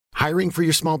Hiring for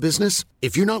your small business?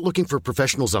 If you're not looking for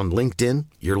professionals on LinkedIn,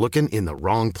 you're looking in the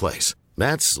wrong place.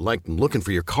 That's like looking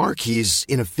for your car keys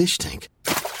in a fish tank.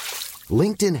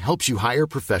 LinkedIn helps you hire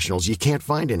professionals you can't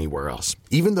find anywhere else,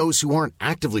 even those who aren't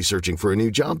actively searching for a new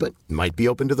job but might be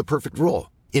open to the perfect role.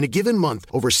 In a given month,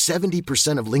 over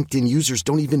 70% of LinkedIn users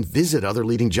don't even visit other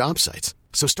leading job sites.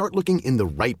 So start looking in the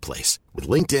right place. With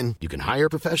LinkedIn, you can hire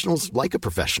professionals like a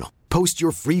professional. Post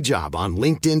your free job on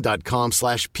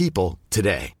linkedin.com/people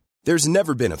today. There's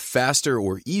never been a faster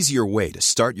or easier way to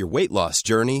start your weight loss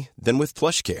journey than with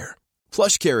PlushCare.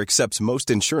 PlushCare accepts most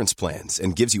insurance plans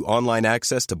and gives you online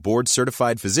access to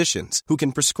board-certified physicians who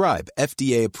can prescribe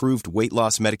FDA-approved weight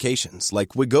loss medications like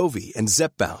Wegovy and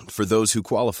Zepbound for those who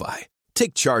qualify.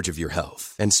 Take charge of your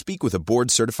health and speak with a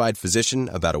board-certified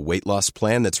physician about a weight loss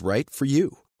plan that's right for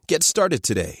you. Get started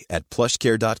today at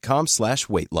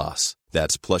plushcare.com/weight loss.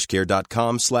 That's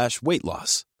plushcare.com/weight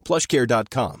loss.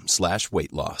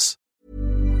 plushcare.com/weight loss.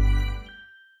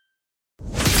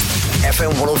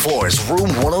 FM 104's Room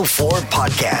 104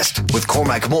 podcast with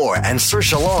Cormac Moore and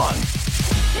Saoirse Long.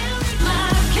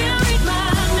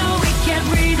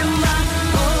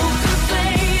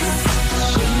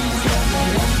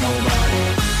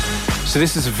 So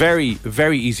this is a very,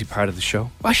 very easy part of the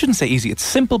show. I shouldn't say easy. It's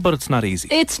simple, but it's not easy.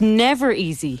 It's never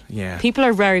easy. Yeah. People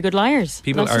are very good liars.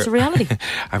 People That's just a reality.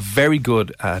 are very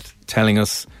good at telling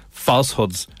us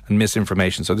falsehoods and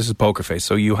misinformation. So this is poker face.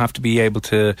 So you have to be able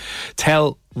to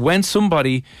tell when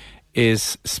somebody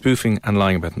is spoofing and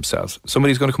lying about themselves.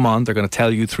 Somebody's going to come on, they're going to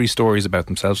tell you 3 stories about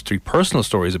themselves, 3 personal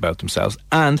stories about themselves,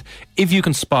 and if you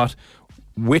can spot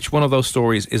which one of those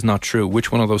stories is not true,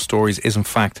 which one of those stories is in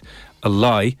fact a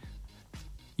lie,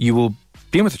 you will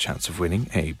be in with a chance of winning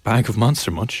a bag of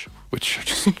Monster Munch, which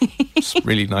is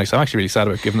really nice. I'm actually really sad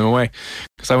about giving them away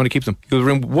because I want to keep them. You'll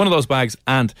win one of those bags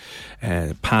and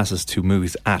passes to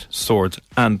movies at Swords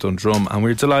and Dundrum. And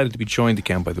we're delighted to be joined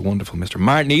again by the wonderful Mr.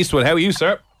 Martin Eastwood. How are you,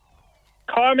 sir?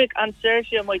 Cormac and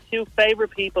Saoirse are my 2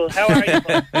 favourite people. How are you?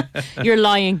 You're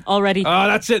lying already. Oh,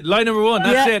 that's it. Line number 1.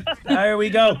 That's it. There we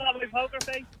go.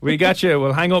 We got you.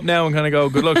 We'll hang up now and kind of go,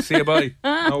 good luck. See you, buddy.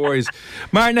 No worries.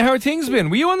 Martin, how are things been?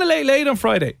 Were you on the Late on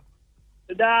Friday?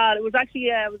 Nah, it was actually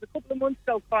it was a couple of months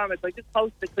ago, Cormac. I just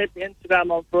posted a clip to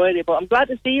Instagram on Friday, but I'm glad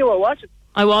to see you were watching.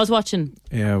 I was watching.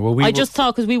 Yeah, well, I just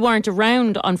thought because we weren't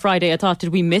around on Friday, I thought,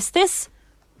 did we miss this?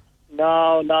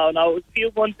 No. It was a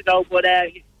few months ago, but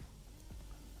I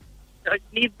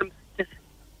need them to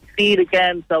see it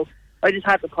again, so I just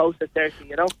had to post it there,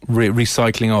 you know.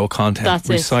 Recycling all content. That's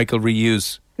Recycle,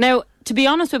 reuse. Now, to be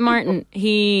honest with Martin,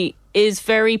 he is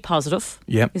very positive.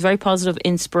 Yeah. He's a very positive,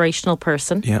 inspirational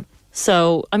person. Yeah.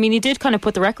 So, I mean, he did kind of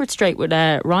put the record straight with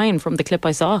Ryan from the clip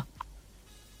I saw.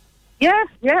 Yeah,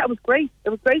 it was great. It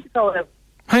was great to tell him.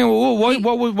 Hang on,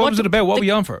 what was it about? What were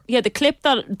you on for? Yeah, the clip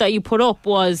that you put up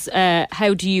was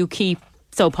how do you keep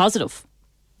so positive?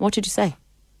 What did you say?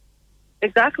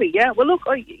 Exactly, yeah. Well, look,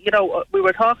 we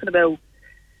were talking about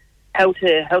how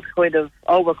to kind of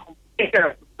overcome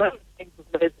fear.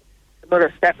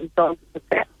 Another stepping stone.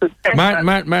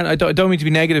 Martin, I don't mean to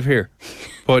be negative here,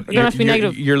 but you don't have to be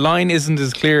negative. Your line isn't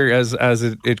as clear as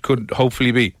it could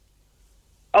hopefully be.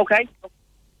 Okay,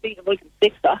 see if we can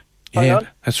fix that. Yeah,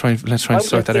 let's try and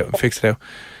sort that out and fix it out.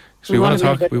 So we want to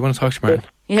talk. We want to talk to you, Martin.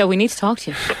 Yeah, we need to talk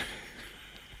to you.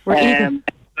 We're eager.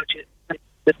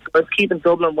 It's keeping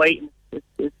Dublin waiting.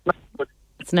 It's not good.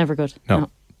 It's never good. No.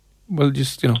 Well,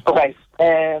 just Okay.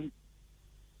 Let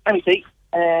me see.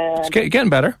 It's getting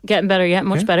better. Getting better, yeah,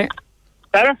 much better.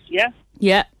 Better, yeah.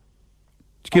 Yeah.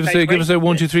 Give us a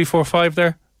 1, 2, 3, 4, 5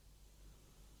 there.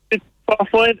 4,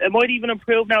 5. It might even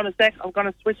improve now in a sec. I'm going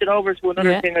to switch it over to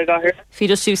another thing I got here. If you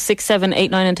just do 6, 7,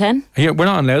 8, 9 and 10. Yeah, we're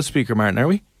not on loudspeaker, Martin, are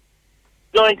we?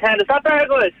 9, 10. Is that very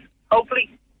good? Hopefully.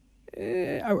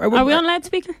 Are we on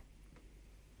loudspeaker?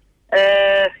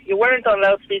 You weren't on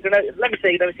loudspeaker. Now, let me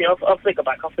see. I'll flick it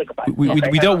back.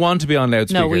 We don't want to be on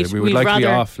loudspeaker. No, we would like to be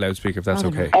rather off loudspeaker if that's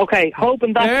okay. Okay,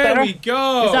 hoping that's better. There we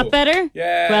go. Is that better?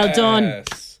 Yes. Well done.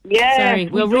 Yeah. Sorry,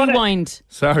 we'll rewind.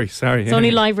 Sorry. It's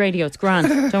only live radio. It's grand.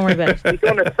 Don't worry about it. We've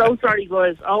done it. So sorry,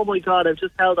 guys. Oh my God, I've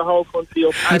just held the whole country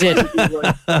up. You did.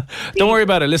 Don't worry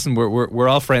about it. Listen, we're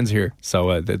all friends here,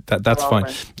 so that's fine.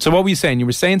 Friends. So what were you saying? You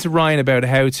were saying to Ryan about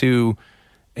how to.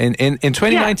 In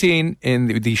 2019, in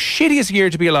the shittiest year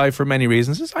to be alive for many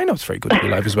reasons. I know it's very good to be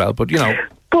alive as well, but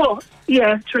But,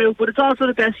 yeah, true. But it's also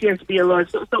the best year to be alive.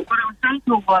 So what I was saying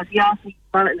to him was, he asked me,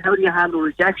 Martin, how do you handle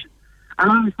rejection?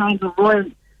 And I was saying to him,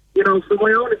 Ryan, from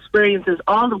my own experiences,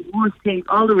 all the worst things,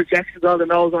 all the rejections, all the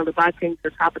no's, all the bad things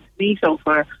that's happened to me so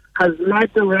far has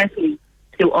led directly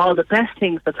to all the best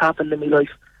things that's happened in my life.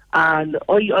 And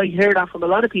I hear that from a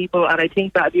lot of people, and I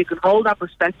think that if you can hold that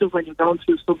perspective when you're going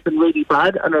through something really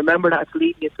bad and remember that it's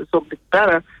leading you to something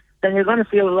better, then you're going to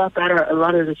feel a lot better a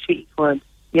lot of the shitty times.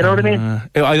 You know what I mean?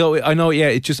 I know, yeah,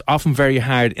 it's just often very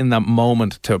hard in that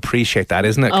moment to appreciate that,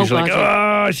 isn't it? Because you're like,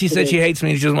 oh, she said she hates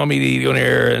me, she doesn't want me to eat on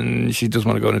here, and she just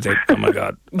want to go on a date. Oh my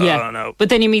God. Yeah. Oh no. But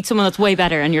then you meet someone that's way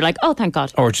better and you're like, oh, thank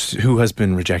God. Or just who has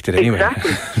been rejected anyway.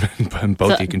 Exactly. And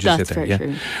both you can just sit there. Yeah.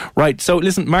 True. Right, so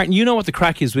listen, Martin, you know what the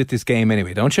crack is with this game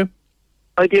anyway, don't you?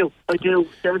 I do.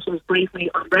 Just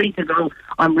briefly, I'm ready to go.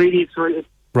 I'm really excited.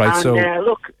 Right, and, so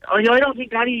look, I don't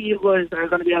think any of you guys are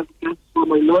going to be able to guess what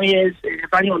my lie is.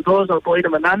 If anyone does, I'll buy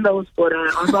them a Nando's. But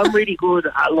I'm really good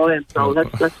at lying, so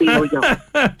let's see how we go.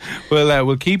 Well,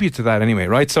 we'll keep you to that anyway,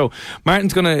 right? So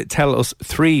Martin's going to tell us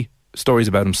 3 stories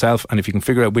about himself, and if you can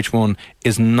figure out which one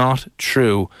is not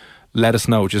true, let us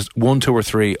know. Just 1, 2 or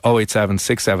 3, 087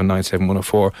 6797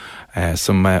 104.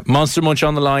 Some Monster Munch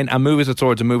on the line, and Movies at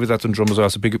Swords and Movies at Drum as well.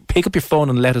 So pick up your phone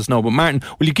and let us know. But Martin,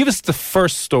 will you give us the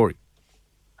first story?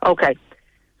 Okay.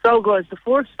 So, guys, the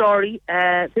first story,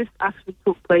 this actually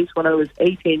took place when I was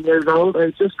 18 years old. I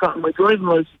had just gotten my driving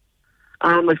licence,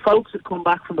 and my folks had come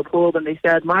back from the pub, and they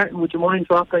said, Martin, would you mind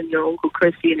dropping your Uncle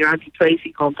Christy and your Auntie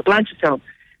Tracy home to Blanchardstown?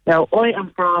 Now, I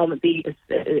am from the,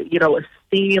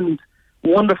 esteemed,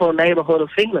 wonderful neighbourhood of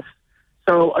Finglas.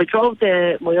 So I drove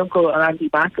my uncle and auntie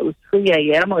back. It was 3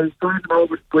 a.m. I was driving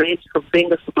over the bridge from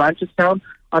Finglas to Blanchardstown.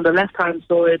 On the left-hand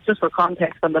side, just for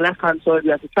context, on the left-hand side we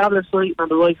have the traveller's site, and on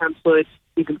the right-hand side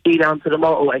you can see down to the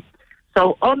motorway.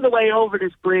 So on the way over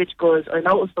this bridge, guys, I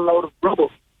noticed a load of rubble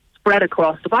spread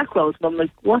across the back roads, and I'm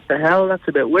like, what the hell, that's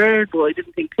a bit weird, but I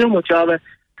didn't think too much of it.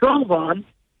 Drove on,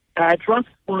 dropped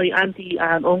my auntie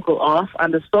and uncle off,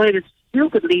 and decided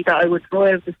stupidly that I would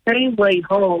drive the same way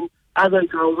home as I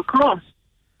drove across.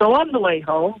 So on the way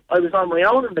home, I was on my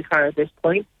own in the car at this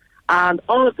point, and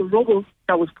all of the rubble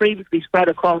that was previously spread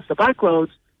across the back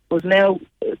roads was now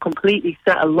completely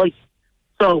set alight.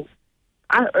 So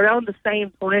around the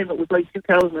same time, it was like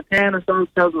 2010 or so,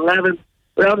 2011,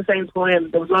 around the same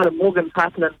time, there was a lot of muggings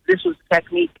happening. This was the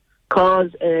technique,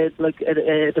 cause a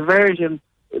diversion,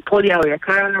 pull you out of your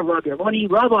car, rob your money,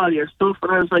 rob all your stuff.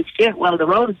 And I was like, shit, well, the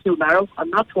road is too narrow, I'm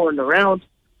not turning around,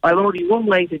 I've only one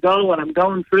way to go, and I'm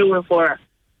going through it for.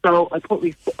 So I put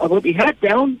my head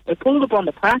down, I pulled up on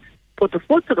the pack, put the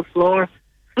foot to the floor,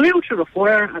 flew through the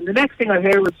fire, and the next thing I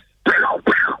heard was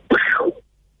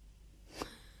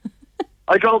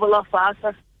I drove a lot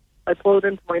faster. I pulled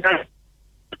into my night.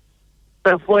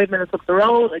 About 5 minutes up the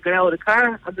road, I got out of the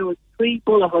car, and there was 3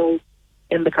 bullet holes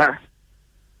in the car.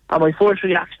 And my first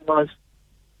reaction was,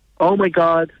 oh my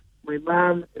God, my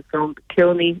mum is going to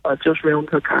kill me. I've just ruined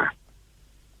her car.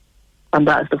 And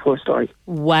that is the first story.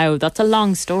 Wow, that's a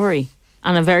long story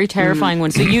and a very terrifying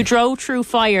one. So you drove through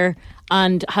fire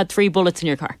and had 3 bullets in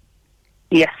your car?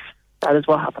 Yes, that is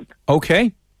what happened.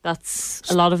 Okay. That's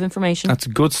a lot of information. That's a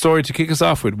good story to kick us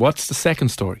off with. What's the second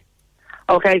story?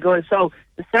 Okay, guys, so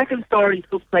the second story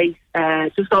took place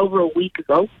just over a week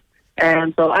ago.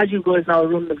 And so as you guys know, I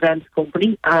run an events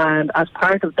company, and as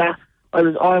part of that, I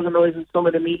was organising some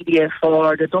of the media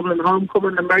for the Dublin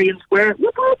Homecoming in Merrion Square.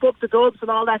 Whoop, whoop, up the Dubs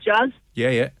and all that jazz.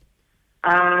 Yeah.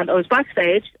 And I was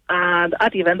backstage, and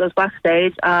at the event I was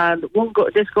backstage, and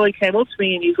this guy came up to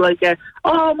me and he was like,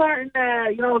 oh Martin,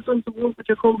 I've done some work with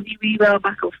your company, we email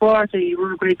back and forth, and you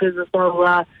run a great business, blah, blah,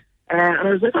 blah. And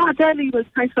I was like, oh, Deadly,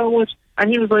 thanks so much. And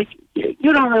he was like,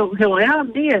 you don't know who I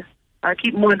am, do you? And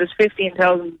keep in mind, there's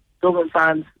 15,000 Dublin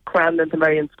fans crammed into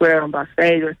Merrion Square on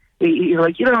backstage. He's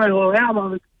like, you don't know who I am?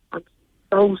 I'm like, I'm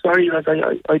so sorry. I was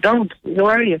like, I don't. Who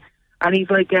are you? And he's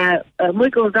like,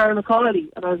 Michael Darren McCauley.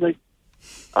 And I was like,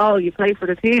 oh, you play for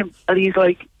the team? And he's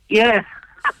like, yeah.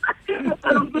 And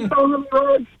I'm just so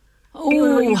surprised. He's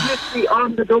literally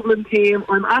on the Dublin team.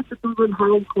 I'm at the Dublin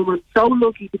Homecoming. So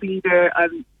lucky to be there.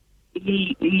 And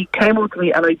he came up to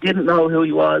me, and I didn't know who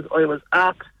he was. I was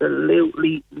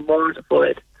absolutely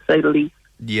mortified, to say the least.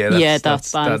 Yeah,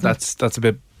 that's bad. That's a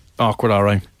bit awkward, all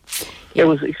right. It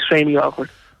was extremely awkward.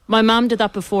 My mum did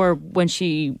that before when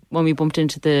we bumped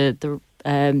into the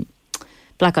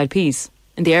Black Eyed Peas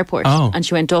in the airport, and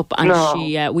she went up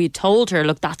and we told her,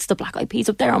 look, that's the Black Eyed Peas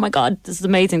up there, oh my God, this is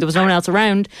amazing. There was no one else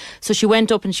around, so she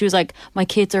went up and she was like, my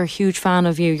kids are a huge fan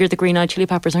of you, you're the Green Eyed Chili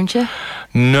Peppers, aren't you?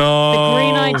 No, the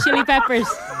Green Eyed Chili Peppers.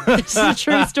 This is a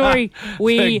true story.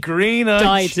 We the Green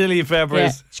Eyed Chili Peppers.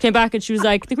 Yeah. She came back and she was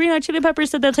like, the Green Eyed Chili Peppers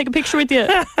said they'll take a picture with you.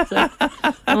 So,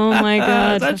 oh my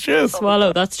God, that's true.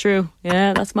 Swallow, that's true.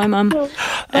 Yeah, that's my mum.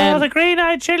 The Green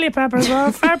Eyed Chili Peppers.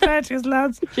 Fair play to you,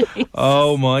 lads.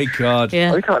 Oh my God.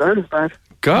 Yeah. I thought that was bad.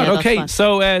 God, Yeah, okay. that's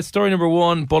So story number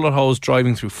 1, bullet holes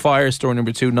driving through fire. Story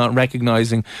number 2, not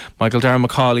recognising Michael Darragh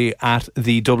Macaulay at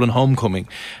the Dublin Homecoming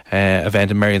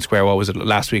event in Merrion Square. What was it,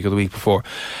 last week or the week before?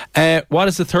 What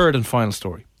is the third and final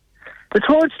story? The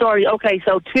third story, okay,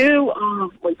 so 2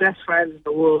 of my best friends in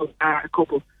the world are a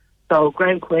couple. So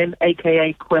Graham Quinn,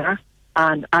 a.k.a. Quinner,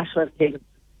 and Aisling Higgins.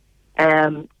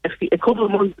 A couple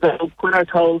of months ago, Quinner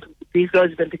told, these guys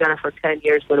have been together for 10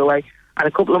 years, by the way, and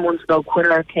a couple of months ago,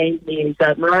 Quinner came to me and he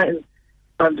said, Martin,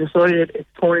 I've decided it's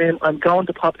time. I'm going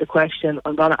to pop the question.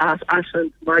 I'm going to ask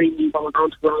Aisling to marry me when we're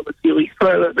going to Rome in a few weeks. So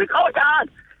I was like, oh my God,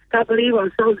 can't believe it. I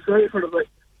was so excited for them.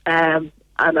 And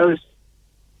I was...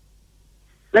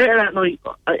 Later that night,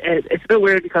 it's a bit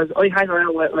weird because I hang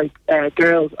around with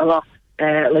girls a lot.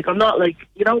 I'm not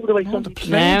the way some people...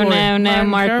 Now,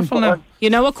 Martin. Now. You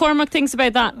know what Cormac thinks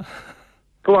about that?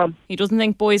 Go on. He doesn't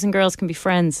think boys and girls can be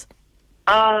friends.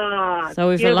 So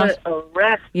we've a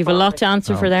lot. You've a lot to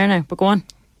answer for there now, but go on.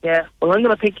 Yeah, well, I'm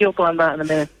going to pick you up on that in a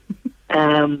minute.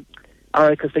 All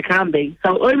right, because they can be.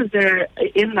 So I was there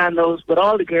in Nando's with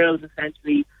all the girls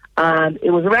essentially, and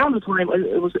it was around the time.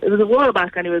 It was a while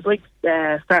back, and it was like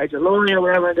start of July or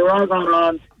whatever. And they were all going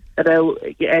on about,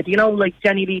 do you know, like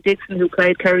Jenny Lee Dixon, who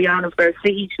played Carrie Ann in Fair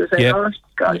City? She was saying, Yeah. oh, she's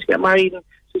got to get married, and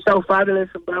she's so fabulous,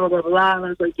 and blah, blah, blah, blah. And I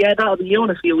was like, yeah, that'll be you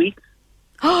in a few weeks.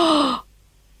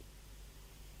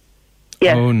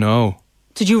 Yeah. Oh, no.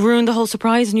 Did you ruin the whole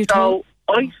surprise and you told?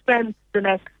 So I spent the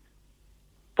next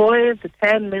 5 to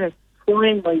 10 minutes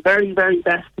trying my very, very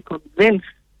best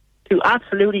to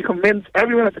absolutely convince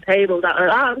everyone at the table that,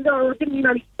 no, I didn't mean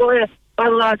any spoil, blah,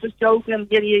 blah, blah, just joking,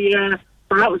 yeah.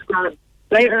 So that was grand.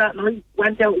 Later that night,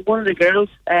 went out with one of the girls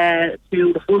to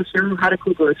the full room, had a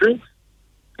couple of drinks.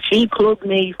 She plugged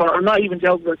me for, I'm not even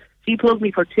joking, but she plugged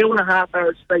me for 2.5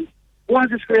 hours straight. Was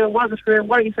it true? What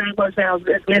are you saying? I was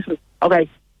listen, okay,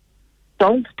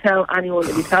 don't tell anyone.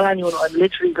 If you tell anyone, I'm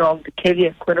literally going to kill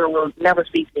you. Quinner will never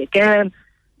speak to me again.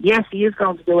 Yes, he is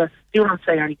going to do it. Do not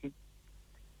say anything.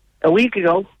 A week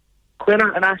ago,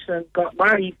 Quinner and Aisling got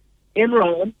married in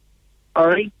Rome.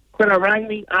 Alright, Quinner rang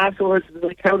me afterwards and was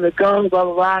like, how did it go? Blah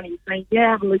blah blah. And he was saying,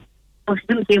 yeah, but like, she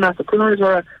didn't seem as the Quinners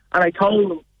were. And I told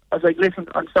him, I was like, listen,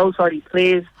 I'm so sorry.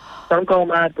 Please don't go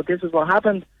mad. But this is what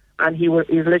happened. And he's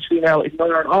literally now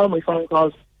ignoring all my phone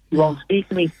calls. He won't speak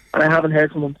to me, and I haven't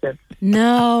heard from him since.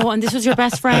 No, and this was your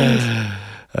best friend.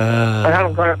 I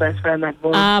haven't got a best friend that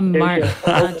much. Martin.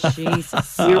 Oh,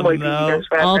 Jesus. You might be your best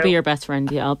friend. I'll now. be your best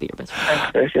friend. Yeah, I'll be your best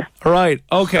friend. Thanks, Saoirse. Right,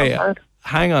 okay. So bad.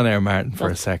 Hang on there, Martin, for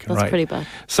a second. That's right. pretty bad.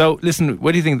 So, listen,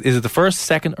 what do you think? Is it the first,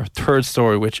 second, or third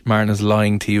story which Martin is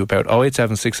lying to you about?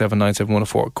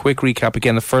 08767971004. Quick recap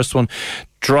again. The first one,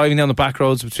 driving down the back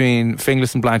roads between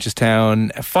Finglas and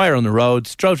Blanchestown, a fire on the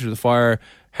roads, drove through the fire,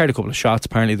 heard a couple of shots.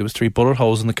 Apparently there was 3 bullet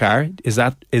holes in the car. Is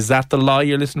that the lie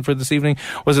you're listening for this evening?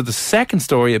 Was it the second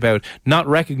story about not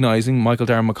recognising Michael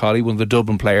Darragh Macaulay, one of the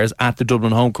Dublin players, at the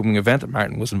Dublin Homecoming event that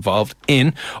Martin was involved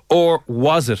in? Or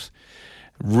was it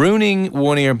ruining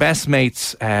one of your best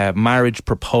mates' marriage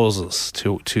proposals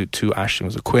to Aisling?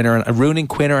 Was it Quinner and ruining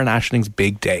Quinner and Aisling's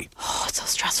big day? Oh, it's so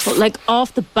stressful. Like,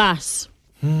 off the bat,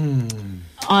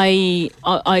 I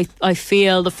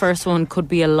feel the first one could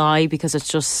be a lie because it's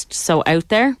just so out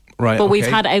there. Right, but we've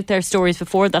okay. had out there stories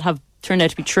before that have turned out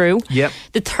to be true. Yep.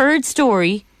 The third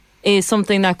story is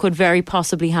something that could very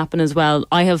possibly happen as well.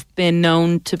 I have been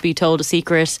known to be told a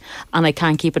secret and I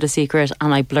can't keep it a secret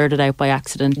and I blurt it out by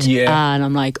accident. Yeah. And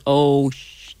I'm like,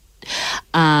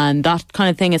 and that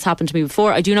kind of thing has happened to me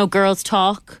before. I do know girls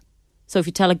talk. So if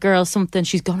you tell a girl something,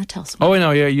 she's going to tell someone. Oh, I know,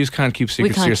 yeah, you just can't keep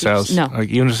secrets to yourselves. No. Like,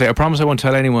 you want to say, I promise I won't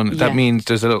tell anyone. That means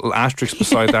there's a little asterisk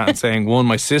beside that and saying, one,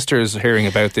 my sister is hearing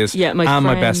about this, Yeah, and my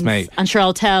my best mate. And sure,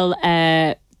 I'll tell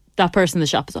that person in the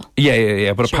shop as well.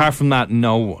 Yeah. But apart from that,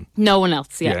 no one. No one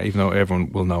else, yeah. Yeah, even though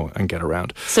everyone will know and get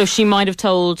around. So she might have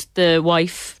told the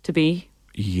wife to be.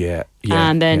 Yeah.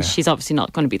 And then she's obviously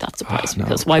not going to be that surprised No.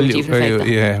 because why would you even fake that?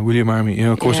 Yeah, will you marry me? You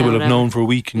know, of course Yeah, I will have whatever. known for a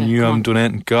week and Yeah, you come haven't on. done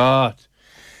anything. God.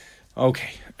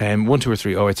 Okay. 1, 2 or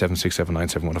 3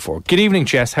 08767971004. Good evening,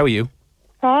 Jess. How are you?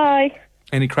 Hi.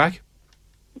 Any crack?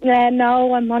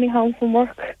 No, I'm only home from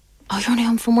work. Oh, you're only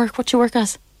home from work. What do you work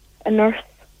as? A nurse.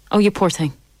 Oh, you poor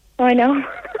thing. I know.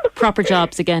 Proper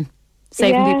jobs again.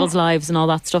 Saving Yeah. people's lives and all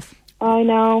that stuff. I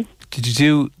know. Did you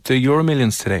do the Euro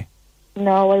Millions today?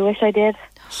 No, I wish I did.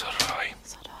 So did I.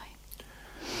 So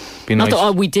Be Not nice.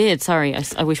 that we did, sorry.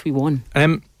 I wish we won.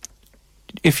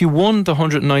 If you won the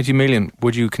 190 million,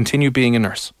 would you continue being a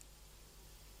nurse?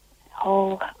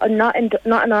 Oh, not in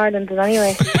Ireland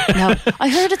anyway. No, I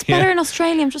heard it's better in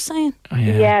Australia. I'm just saying. Oh,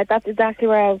 Yeah, that's exactly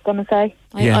what I was going to say.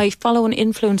 I follow an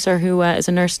influencer who is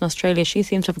a nurse in Australia. She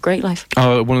seems to have a great life.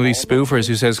 Oh, one of these spoofers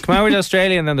who says, come over to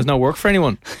Australia and then there's no work for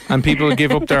anyone. And people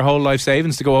give up their whole life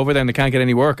savings to go over there and they can't get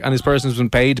any work. And this person's been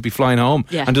paid to be flying home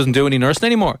and doesn't do any nursing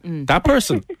anymore. That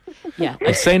person. Yeah.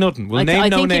 I'll say nothing. We'll name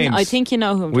no names. I think you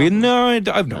know who I'm talking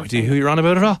about. I have no idea who you're on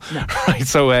about at all. No. Right,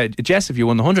 so Jess, if you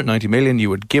won the 190 million, you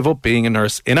would give up being a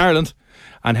nurse in Ireland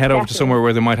and head over to somewhere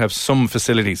where they might have some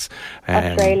facilities.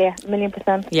 Australia,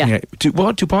 1,000,000%. Yeah.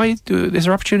 Dubai? Is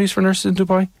there opportunities for nurses in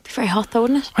Dubai? It'd be very hot though,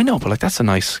 wouldn't it? I know, but like that's a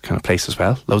nice kind of place as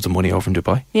well. Loads of money over in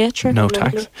Dubai. Yeah, true. No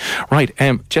tax. Right,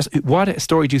 Jess, what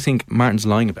story do you think Martin's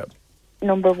lying about?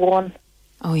 Number 1.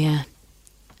 Oh yeah.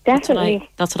 Definitely.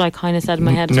 That's what I kind of said in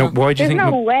my head. No, as well. why do you There's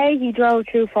think? no way he drove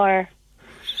through fire.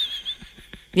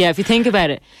 Yeah, if you think about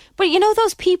it. But you know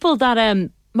those people that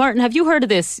Martin, have you heard of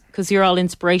this? Because you're all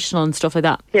inspirational and stuff like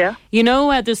that. Yeah. You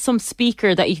know, there's some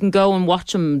speaker that you can go and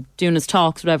watch him doing his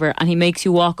talks, whatever, and he makes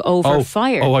you walk over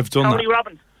fire. Oh, I've done Tony that.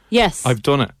 Robbins. Yes. I've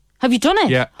done it. Have you done it?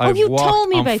 Yeah, Oh, I've you walked told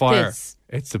me on about fire. this.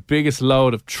 It's the biggest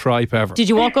load of tripe ever. Did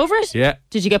you walk over it? Yeah.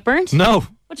 Did you get burnt? No.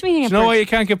 What do you mean you Do get you know why burnt? you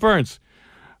can't get burnt?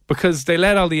 Because they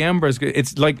let all the embers.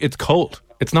 It's cold.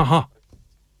 It's not hot.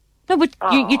 No, but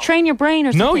you train your brain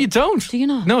or something. No, you don't. Do you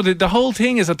not? No, the whole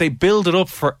thing is that they build it up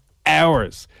for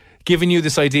hours, giving you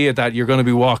this idea that you're going to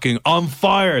be walking on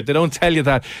fire. They don't tell you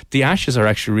that the ashes are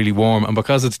actually really warm, and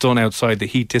because it's done outside, the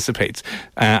heat dissipates.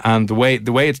 And the way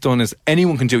it's done is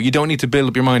anyone can do it. You don't need to build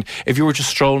up your mind. If you were just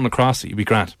strolling across it, you'd be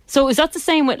grand. So is that the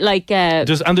same with like...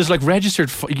 There's like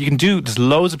registered... You can do... There's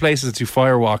loads of places that do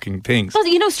fire walking things.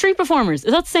 you know, street performers.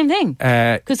 Is that the same thing?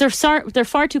 Because they're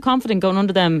far too confident going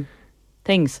under them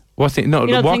things. What thing? No,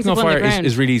 You know, walking things on up on the fire ground.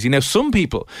 is really easy. Now, some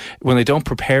people, when they don't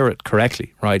prepare it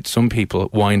correctly, right, some people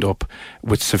wind up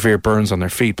with severe burns on their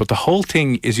feet. But the whole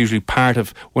thing is usually part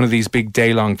of one of these big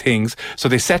day-long things. So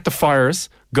they set the fires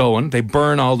going, they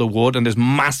burn all the wood, and there's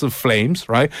massive flames,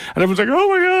 right? And everyone's like, oh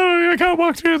my God, I can't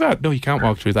walk through that. No, you can't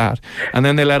walk through that. And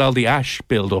then they let all the ash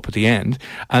build up at the end,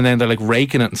 and then they're like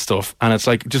raking it and stuff, and it's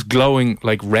like just glowing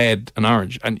like red and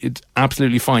orange, and it's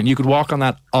absolutely fine. You could walk on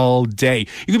that all day.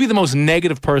 You could be the most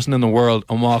negative person in the world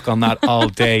and walk on that all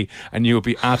day, and you would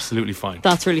be absolutely fine.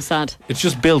 That's really sad. It's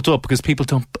just built up because people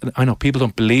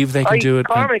don't believe they can do it.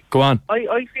 Cormac, Go on.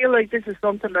 I feel like this is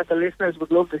something that the listeners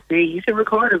would love to see. You should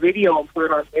record a video and put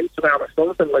it on Instagram or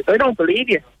something. Like, I don't believe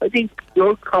you. I think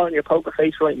you're calling your poker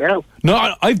face right now.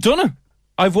 No, I've done it.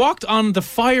 I've walked on the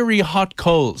fiery hot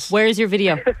coals. Where is your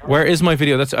video? Where is my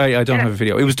video? I don't have a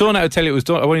video. It was done at, I'll tell you, it was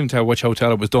done, I won't even tell which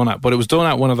hotel it was done at, but it was done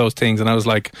at one of those things, and I was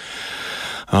like,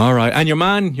 all right. And your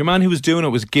man who was doing it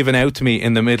was given out to me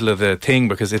in the middle of the thing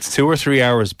because it's 2 or 3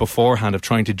 hours beforehand of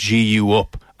trying to G you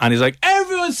up. And he's like,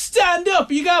 everyone stand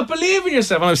up, you gotta believe in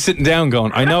yourself. And I was sitting down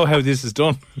going, I know how this is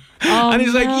done. And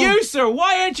he's like, you sir,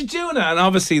 why aren't you doing that? And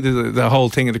obviously the whole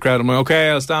thing in the crowd, I'm like, okay,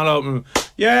 I'll stand up and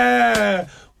yeah,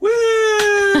 woo.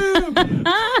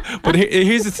 But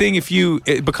here's the thing,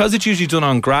 because it's usually done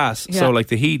on grass, so like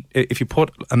the heat, if you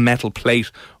put a metal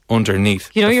plate underneath,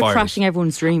 you know, the you're fires, crashing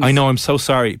everyone's dreams. I know, I'm so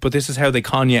sorry, but this is how they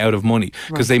con you out of money,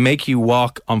 because they make you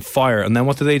walk on fire, and then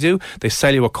what do? They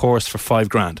sell you a course for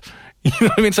 $5,000. You know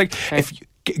what I mean? It's like, if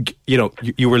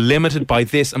you were limited by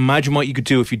this, imagine what you could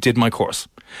do if you did my course.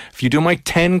 If you do my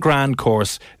 $10,000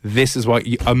 course, this is what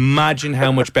you imagine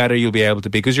how much better you'll be able to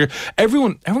be. Because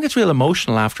everyone gets real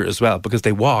emotional after it as well, because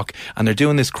they walk and they're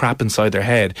doing this crap inside their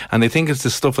head, and they think it's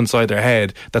the stuff inside their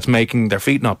head that's making their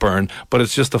feet not burn, but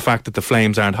it's just the fact that the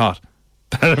flames aren't hot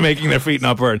that are making their feet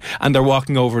not burn, and they're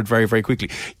walking over it very, very quickly.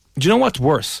 Do you know what's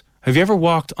worse? Have you ever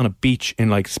walked on a beach in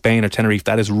like Spain or Tenerife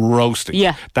that is roasting?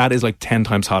 Yeah. That is like 10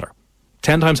 times hotter.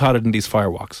 10 times hotter than these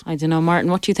firewalks. I don't know,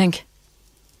 Martin, what do you think?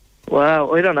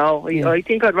 Wow, I don't know. I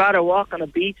think I'd rather walk on a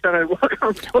beach than I'd walk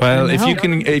on foot. Well,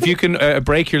 if you can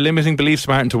break your limiting beliefs,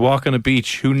 Martin, to walk on a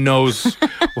beach, who knows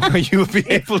what you'll be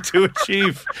able to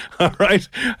achieve. All right,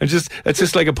 it's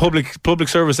just like a public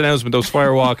service announcement. Those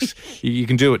firewalks, you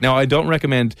can do it. Now, I don't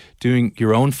recommend doing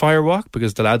your own firewalk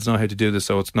because the lads know how to do this,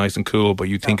 so it's nice and cool. But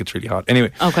you think it's really hot,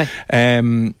 anyway. Okay.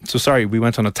 So sorry, we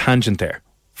went on a tangent there.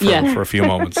 For a few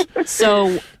moments.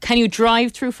 So, can you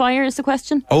drive through fire is the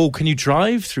question? Oh, can you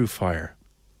drive through fire?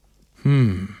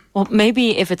 Well,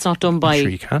 maybe if it's not done by sure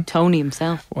you can. Tony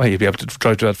himself. Well, you'd be able to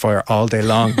drive through that fire all day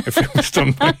long if it was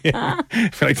done by you. I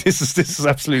feel like this is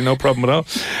absolutely no problem at all.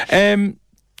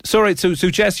 So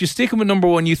Jess, you're sticking with number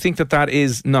one. You think that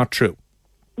is not true?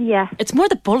 Yeah. It's more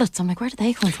the bullets. I'm like, where did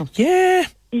they come from? Yeah.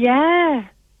 Yeah.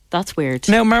 That's weird.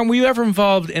 Now, Martin, were you ever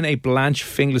involved in a Blanche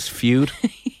Finglas feud?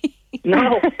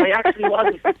 No, I actually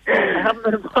wasn't. I haven't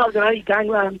been involved in any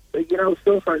gangland,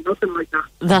 stuff or nothing like that.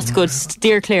 That's good.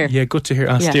 Steer clear. Yeah, good to hear.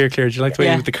 Steer clear. Did you like the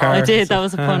way with the car? I did. That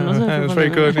was a pun, wasn't it? That was very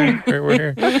good.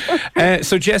 We're here.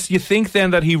 So, Jess, you think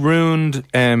then that he ruined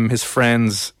his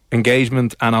friend's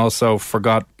engagement and also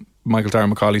forgot Michael Tara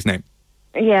McCauley's name?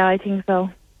 Yeah, I think so.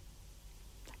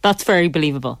 That's very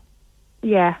believable.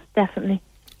 Yeah, definitely.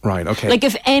 Right, okay. Like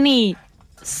if any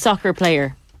soccer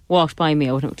player walked by me,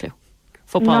 I wouldn't have a clue.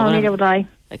 Football, no, whatever. neither would I.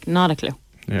 Like, not a clue.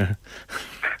 Yeah.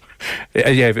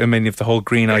 Yeah, I mean, if the whole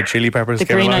green-eyed chili peppers The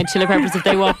came along. green-eyed chili peppers, if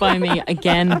they walk by me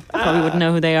again, probably wouldn't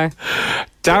know who they are.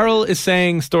 Daryl is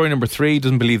saying story number 3,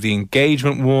 doesn't believe the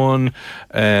engagement one.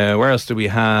 Where else do we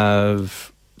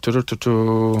have?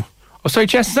 Oh, sorry,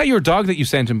 Jess, is that your dog that you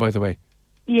sent him, by the way?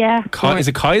 Yeah. Is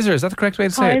it Kaiser? Is that the correct way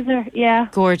to say it? Kaiser, yeah.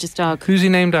 Gorgeous dog. Who's he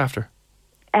named after?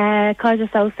 Kaiser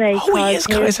Sose. Oh, he is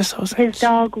Kaiser Sose. His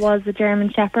dog was a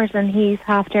German Shepherd, and he's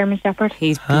half German Shepherd.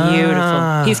 He's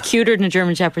beautiful. He's cuter than a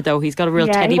German Shepherd, though. He's got a real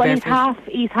teddy bear face.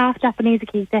 He's half Japanese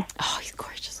Akita. Oh, he's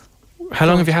gorgeous. How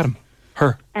long have you had him?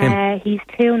 Him? He's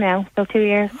 2 now, so 2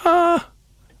 years. Yeah.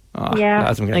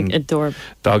 Lads, I'm getting Like, adorable.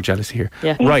 dog jealousy here.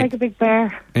 Yeah. He's Right. like a big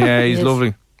bear. Yeah, he's He is.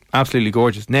 lovely. Absolutely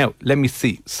gorgeous. Now, let me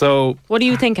see. So, What are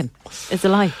you thinking? It's a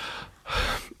lie.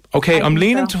 okay, I'm think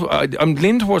leaning so. I'm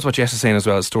leaning towards what Jess is saying as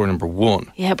well as story number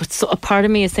 1. Yeah, but a part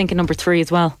of me is thinking number 3 as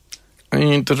well.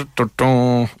 I'm gonna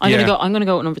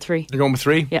go with number 3. You're going with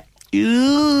 3? Yeah.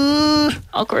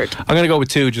 Awkward. I'm going to go with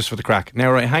 2 just for the crack. Now,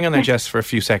 right, hang on there, Jess, for a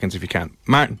few seconds if you can.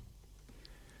 Martin,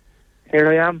 Here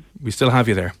I am. we still have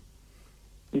you there.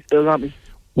 You still got me.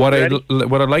 What I'd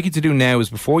Ready? like you to do now is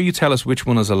before you tell us which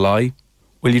one is a lie,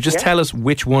 will you just tell us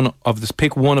which one of this?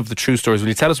 Pick one of the true stories. Will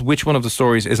you tell us which one of the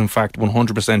stories is in fact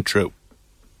 100% true?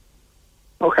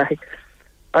 Okay.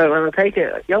 I'll take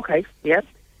it. Okay, yeah.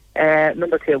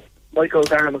 Number 2. Michael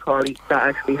Tara McCauley. That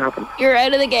actually happened. You're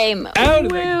out of the game. Out of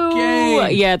the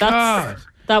game. Yeah, God.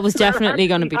 that was definitely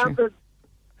going to be true. Happened.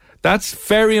 That's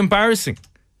very embarrassing.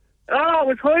 Oh, it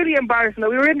was highly embarrassing.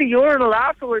 We were in the urinal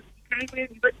afterwards. He came in,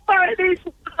 he's like, "Sorry,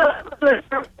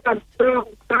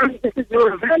 this is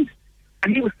your event."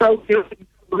 And he was so guilty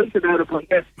about it, but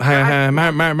yes.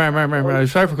 Mar,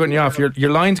 sorry for cutting you off.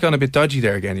 Your line's gone a bit dodgy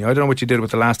there again. I don't know what you did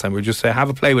with the last time. We'll just say have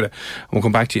a play with it and we'll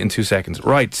come back to you in 2 seconds.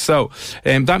 Right, so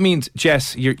that means,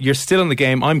 Jess, you're still in the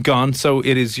game. I'm gone. So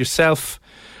it is yourself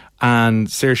and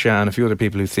Saoirse and a few other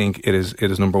people who think it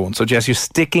is number 1. So, Jess, you're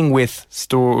sticking with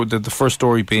the first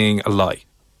story being a lie.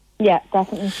 Yeah,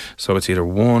 definitely. So it's either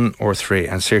 1 or 3.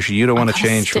 And Saoirse, you don't want to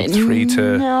change from 3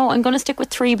 to... No, I'm going to stick with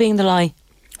 3 being the lie.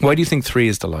 Why do you think 3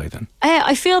 is the lie then?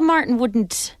 I feel Martin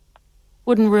wouldn't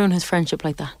ruin his friendship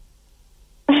like that.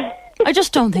 I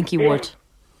just don't think he would.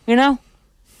 You know?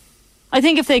 I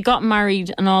think if they got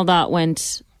married and all that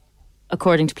went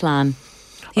according to plan,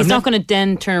 he's not going to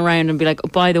then turn around and be like, oh,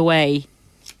 by the way,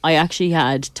 I actually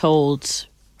had told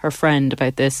her friend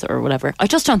about this or whatever. I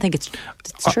just don't think it's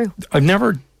true. I've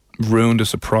never ruined a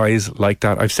surprise like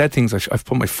that. I've said things, I've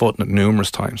put my foot in it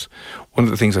numerous times. One of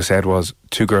the things I said was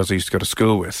 2 girls I used to go to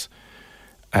school with,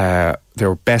 they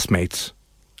were best mates.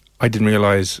 I didn't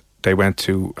realise they went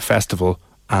to a festival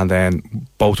and then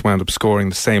both wound up scoring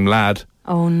the same lad.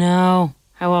 Oh no,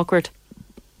 how awkward.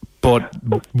 But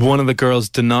one of the girls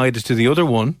denied it to the other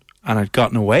one and I'd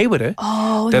gotten away with it.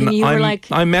 Oh, then you were like...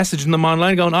 I'm messaging them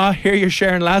online going, here you're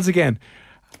sharing lads again.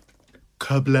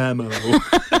 Kablamo.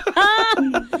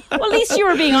 Well, at least you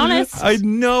were being honest. I had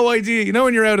no idea. You know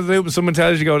when you're out of the loop and someone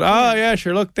tells you, going, yeah,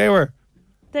 sure, look, they were,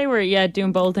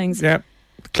 doing bold things. yeah,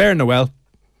 Claire and Noel,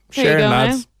 There you sharing go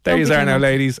lads. now. There Don't you be are too now, much.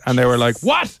 ladies. And they were like,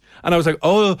 what? And I was like,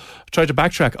 tried to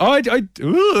backtrack. I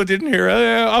didn't hear.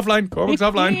 Offline. Cormac's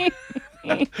offline.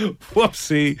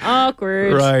 Whoopsie.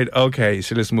 Awkward. Right, okay.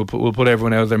 So listen, we'll put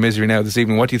everyone out of their misery now this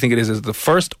evening. What do you think it is? Is it the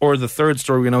first or the third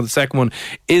story? We know the second one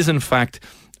is in fact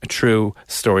a true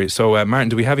story. So Martin,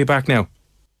 do we have you back now?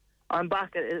 I'm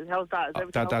back. How's that? Is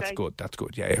everything That's okay? good. That's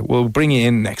good. Yeah, we'll bring you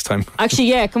in next time. Actually,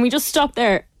 yeah, can we just stop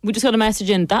there? We just got a message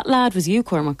in. That lad was you,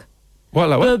 Cormac. What?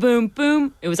 Boom, boom,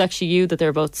 boom. It was actually you that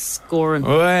they're both scoring.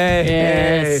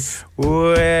 Yes.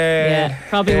 Yeah,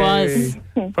 probably was.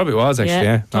 Probably was actually.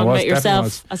 Yeah. Talking was, about yourself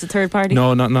was. as a third party?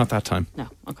 No, not that time. No,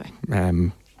 okay.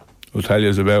 We'll tell you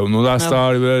about another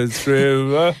story, but it's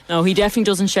true. No, he definitely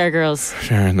doesn't share girls.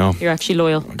 Sure, no. You're actually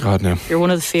loyal. God, no. You're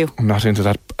one of the few. I'm not into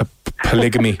that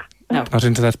polygamy. No. Not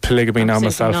into that polygamy now Absolutely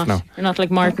myself, not. no. You're not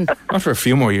like Martin. Not for a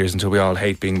few more years until we all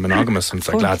hate being monogamous and it's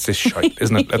like, lads, this shite,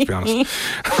 isn't it? Let's be honest.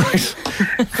 Right.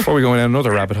 Before we go in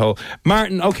another rabbit hole.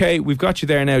 Martin, okay, we've got you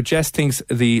there now. Jess thinks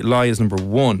the lie is number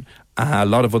 1. A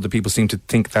lot of other people seem to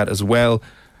think that as well.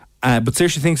 But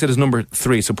Saoirse thinks it is number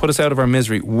 3. So put us out of our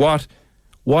misery. What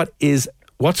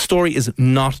What story is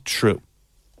not true?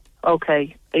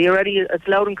 Okay. Are you ready? It's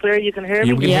loud and clear. You can hear me?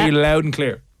 You can hear you loud and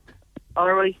clear.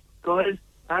 All right, guys,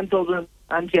 and Dublin,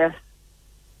 and Jess.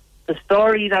 The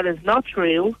story that is not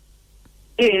true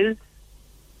is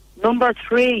number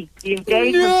 3, the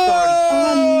engagement story.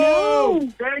 Oh, no!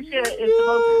 Saoirse is the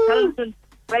most intelligent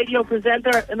radio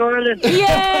presenter in Ireland.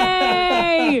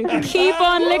 Yay! Keep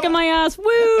on licking my ass.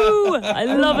 Woo! I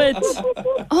love it.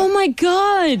 Oh, my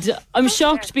God. I'm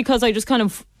shocked because I just kind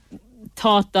of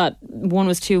thought that one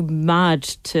was too mad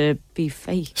to be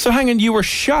fake. So hang on, you were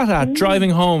shot at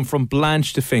driving home from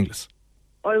Blanche to Finglas.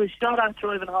 I was shot at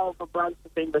driving home from Blanche to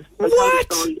Finglas. I What? tell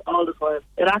the story all the time.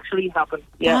 It actually happened.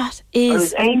 Yeah. That is... I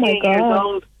was 18 years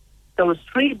old. There was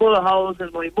 3 bullet holes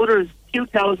in my mother's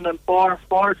 2004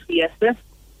 Ford Fiesta,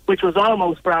 which was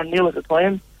almost brand new at the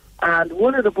time. And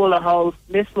one of the bullet holes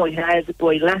missed my head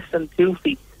by less than 2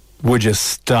 feet. Would you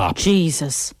stop?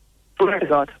 Jesus. Swear to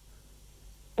God.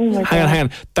 Hang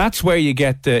on. That's where you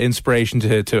get the inspiration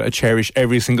to cherish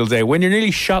every single day. When you're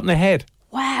nearly shot in the head.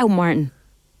 Wow, Martin.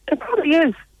 It probably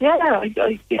is. Yeah, I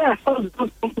thought it was a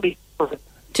good company.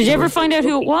 Did you ever find out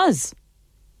who it was?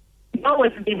 No, I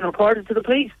didn't even report it to the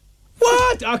police.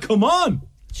 What? Oh, come on.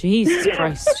 Jesus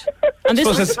Christ. And this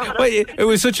was... It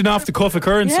was such an off-the-cuff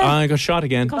occurrence. Yeah. I got shot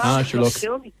again. Sure, look.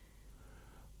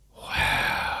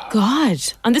 God.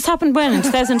 And this happened when? In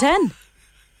 2010?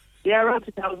 Yeah, around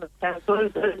 2010. So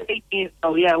it was 18.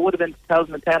 Oh, yeah, it would have been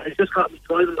 2010. It just got me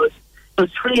driving. It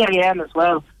was 3 a.m. as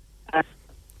well.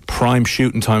 Prime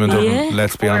shooting time in Dublin,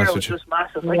 let's be honest with you. It was just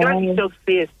massive. I can still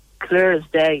see it clear as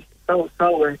day. So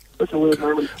weird. Such a weird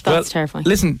moment. That's terrifying.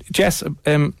 Listen, Jess,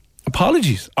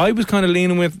 apologies. I was kind of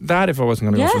leaning with that if I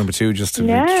wasn't going to go for number 2, just to be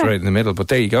straight in the middle. But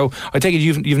there you go. I take it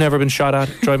you've never been shot at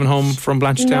driving home from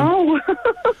Blanchetown? No.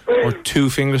 Or to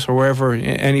Finglas or wherever,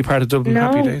 any part of Dublin. No.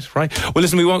 Happy days, right? Well,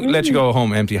 listen, we won't let you go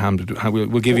home empty-handed.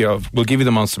 We'll give you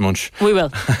the Monster Munch. We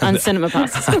will. And cinema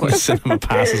passes, of course. Cinema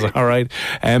passes, all right.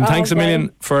 Thanks a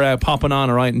million for popping on,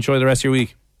 all right? Enjoy the rest of your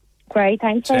week. Great,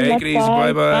 thanks very much. Take it easy,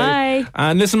 bye-bye. Bye.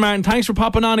 And listen, Martin, thanks for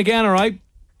popping on again, all right?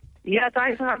 Yeah,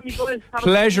 thanks for having me, guys.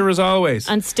 Pleasure as always.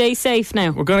 And stay safe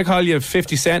now. We're going to call you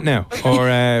 50 cent now.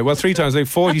 Or, 3 times, like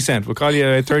 40 cent. We'll call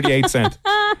you 38 cent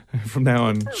from now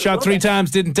on. Shot 3 times,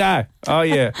 didn't die. Oh,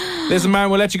 yeah. Listen, Martin,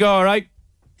 we'll let you go, all right?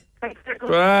 Thanks.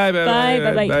 Bye.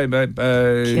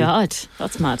 God,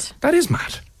 that's mad. That is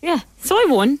mad. Yeah. So I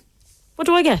won. What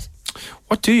do I get?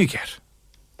 What do you get?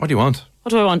 What do you want?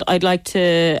 What do I want? I'd like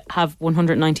to have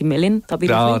 190 million. That'd be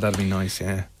lovely. Oh, that'd be nice,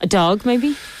 yeah. A dog,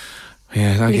 maybe?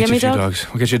 Yeah, that'll get you a few dog? dogs.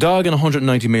 We'll get you a dog and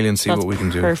 190 million, see what we can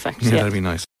do. Perfect. Yeah, that'd be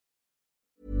nice.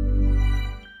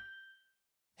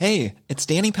 Hey, it's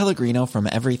Danny Pellegrino from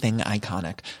Everything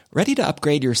Iconic. Ready to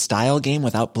upgrade your style game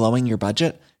without blowing your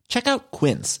budget? Check out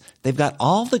Quince. They've got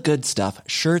all the good stuff,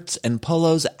 shirts and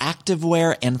polos,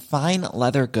 activewear, and fine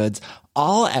leather goods,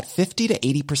 all at 50 to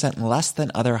 80% less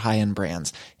than other high-end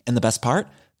brands. And the best part?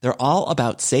 They're all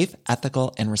about safe,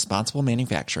 ethical, and responsible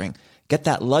manufacturing. Get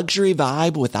that luxury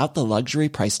vibe without the luxury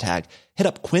price tag. Hit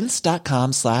up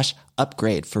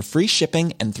quince.com/upgrade for free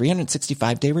shipping and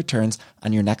 365-day returns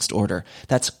on your next order.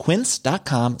 That's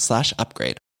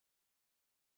quince.com/upgrade.